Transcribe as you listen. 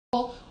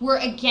We're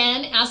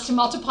again asked to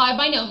multiply a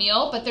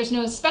binomial, but there's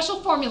no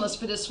special formulas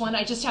for this one.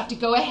 I just have to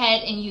go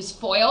ahead and use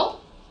FOIL.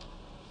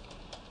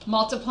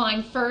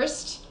 Multiplying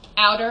first,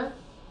 outer,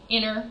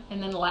 inner,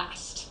 and then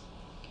last.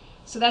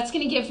 So that's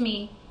going to give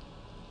me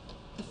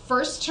the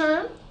first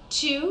term,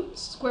 2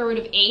 square root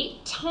of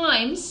 8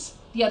 times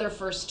the other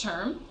first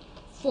term,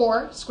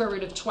 4 square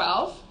root of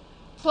 12,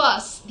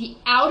 plus the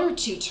outer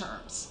two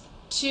terms,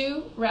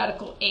 2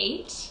 radical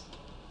 8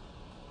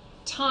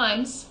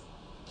 times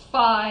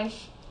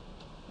 5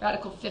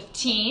 radical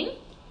 15,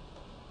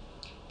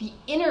 the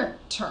inner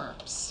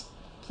terms,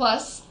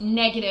 plus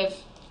negative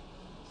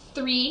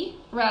 3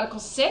 radical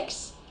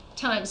 6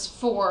 times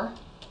 4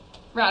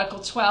 radical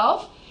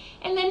 12,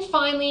 and then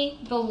finally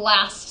the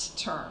last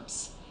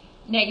terms,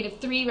 negative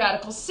 3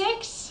 radical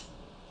 6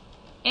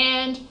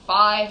 and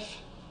 5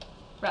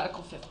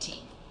 radical 15.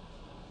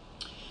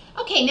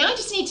 Okay, now I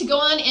just need to go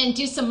on and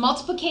do some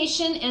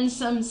multiplication and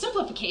some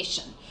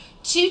simplification.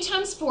 2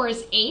 times 4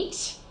 is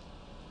 8.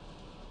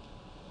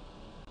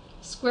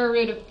 Square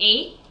root of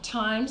 8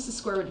 times the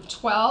square root of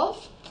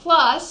 12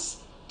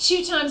 plus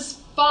 2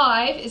 times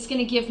 5 is going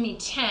to give me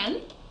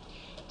 10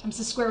 times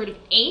the square root of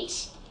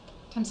 8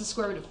 times the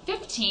square root of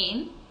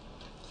 15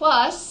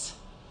 plus,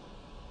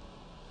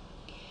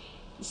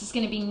 this is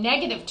going to be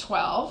negative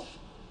 12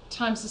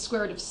 times the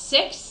square root of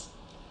 6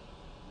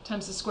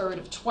 times the square root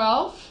of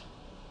 12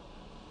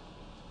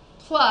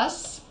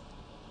 plus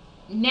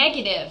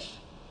negative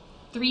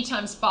 3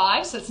 times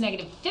 5, so it's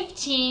negative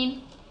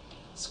 15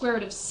 square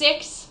root of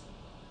 6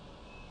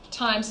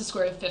 times the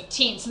square root of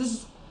 15. So this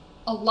is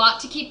a lot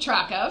to keep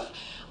track of.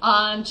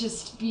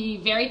 Just be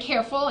very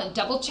careful and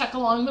double check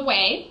along the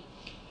way.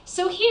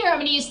 So here I'm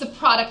going to use the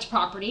product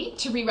property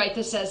to rewrite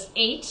this as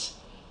 8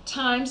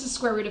 times the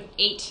square root of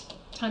 8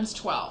 times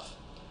 12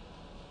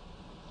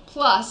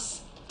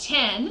 plus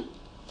 10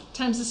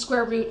 times the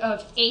square root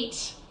of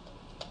 8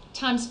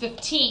 times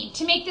 15.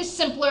 To make this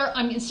simpler,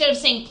 instead of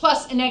saying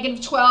plus a negative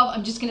 12,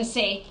 I'm just going to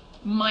say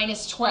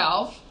minus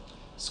 12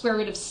 square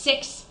root of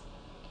 6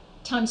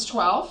 times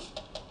 12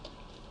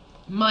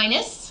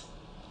 minus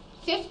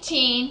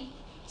 15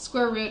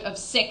 square root of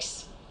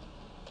 6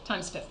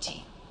 times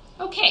 15.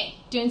 Okay,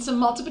 doing some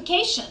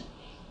multiplication.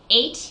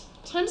 8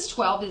 times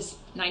 12 is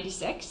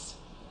 96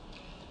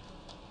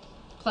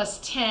 plus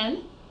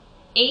 10.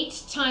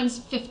 8 times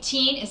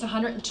 15 is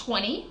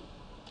 120.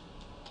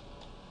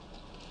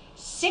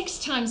 6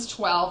 times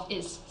 12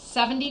 is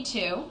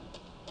 72.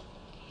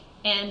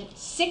 And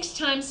 6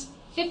 times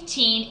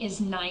 15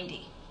 is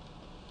 90.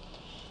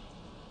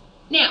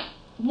 Now,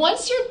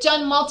 once you're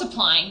done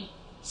multiplying,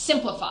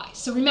 simplify.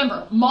 So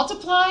remember,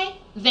 multiply,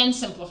 then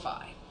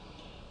simplify.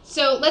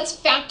 So let's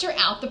factor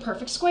out the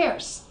perfect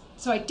squares.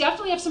 So I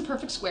definitely have some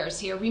perfect squares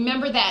here.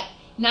 Remember that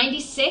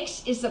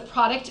 96 is the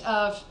product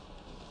of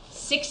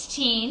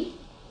 16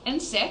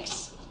 and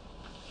 6.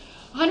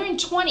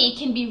 120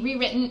 can be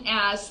rewritten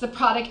as the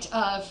product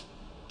of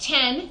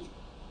 10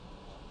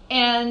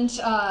 and,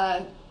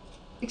 4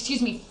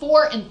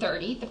 and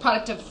 30, the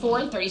product of 4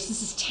 and 30. So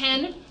this is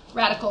 10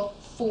 radical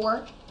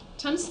 4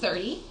 times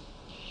 30.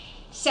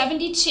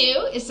 72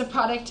 is the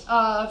product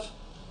of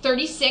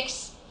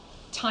 36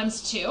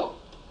 times 2.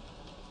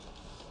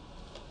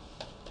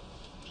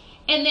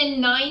 And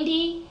then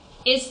 90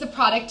 is the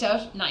product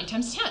of 9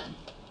 times 10.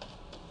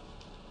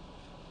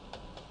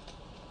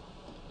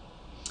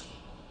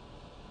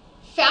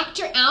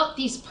 Factor out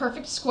these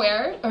perfect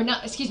squares, or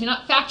not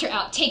factor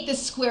out, take the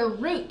square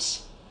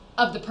root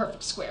of the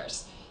perfect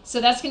squares. So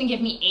that's going to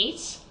give me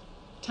 8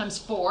 times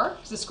 4,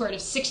 because the square root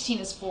of 16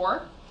 is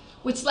 4.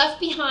 What's left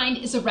behind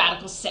is a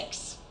radical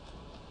 6.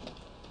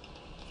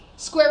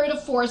 Square root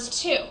of 4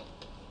 is 2.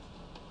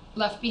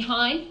 Left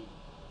behind,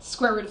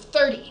 square root of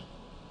 30.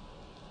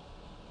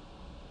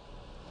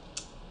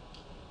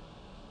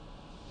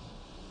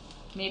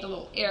 Made a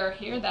little error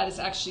here. That is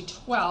actually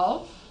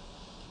 12,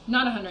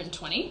 not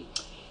 120.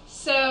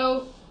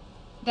 So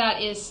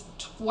that is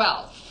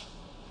 12.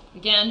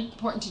 Again,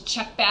 important to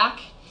check back.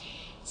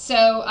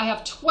 So I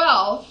have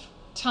 12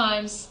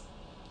 times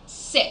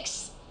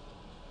 6,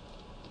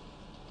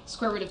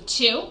 square root of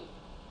 2.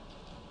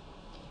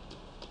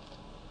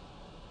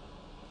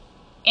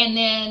 And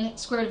then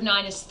square root of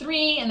 9 is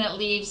 3, and that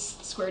leaves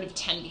square root of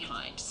 10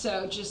 behind.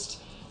 So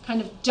just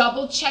kind of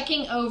double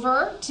checking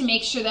over to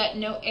make sure that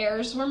no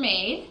errors were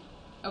made.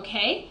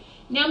 Okay,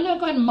 now I'm going to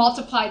go ahead and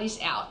multiply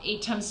these out.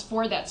 8 times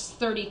 4, that's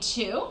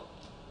 32.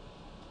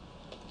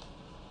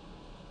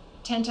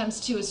 10 times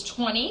 2 is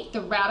 20.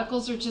 The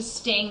radicals are just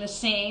staying the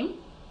same.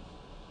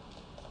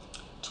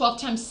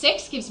 12 times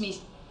 6 gives me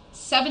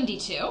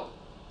 72.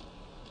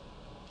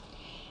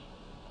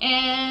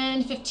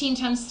 And 15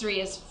 times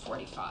 3 is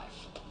 45.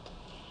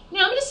 Now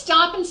I'm going to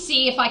stop and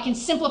see if I can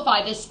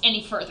simplify this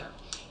any further.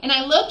 And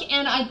I look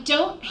and I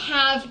don't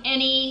have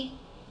any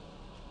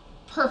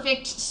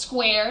perfect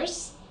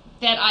squares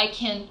that I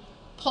can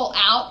pull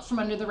out from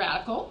under the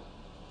radical.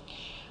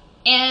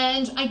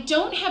 And I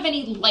don't have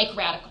any like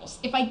radicals.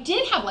 If I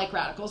did have like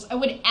radicals, I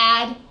would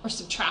add or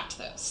subtract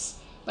those,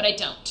 but I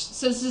don't.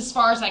 So this is as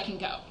far as I can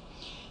go.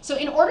 So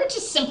in order to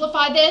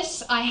simplify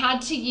this, I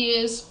had to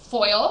use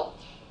FOIL,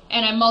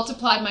 and I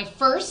multiplied my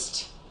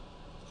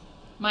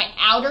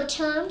outer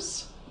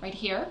terms right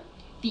here,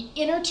 the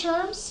inner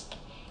terms,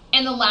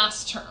 and the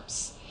last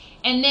terms.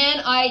 And then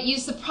I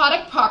used the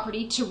product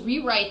property to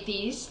rewrite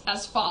these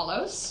as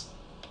follows.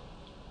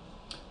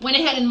 Went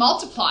ahead and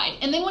multiplied,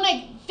 and then when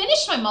I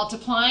finished my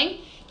multiplying,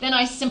 then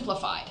I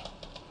simplified,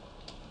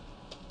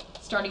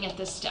 starting at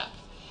this step,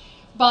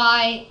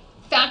 by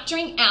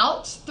factoring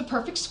out the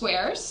perfect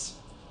squares,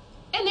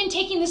 and then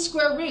taking the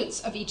square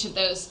roots of each of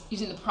those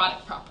using the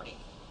product property.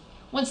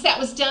 Once that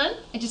was done,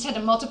 I just had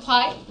to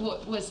multiply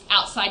what was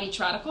outside each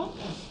radical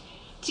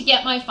to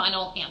get my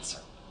final answer.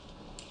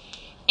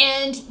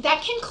 And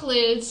that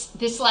concludes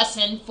this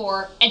lesson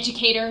for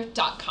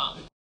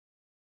Educator.com.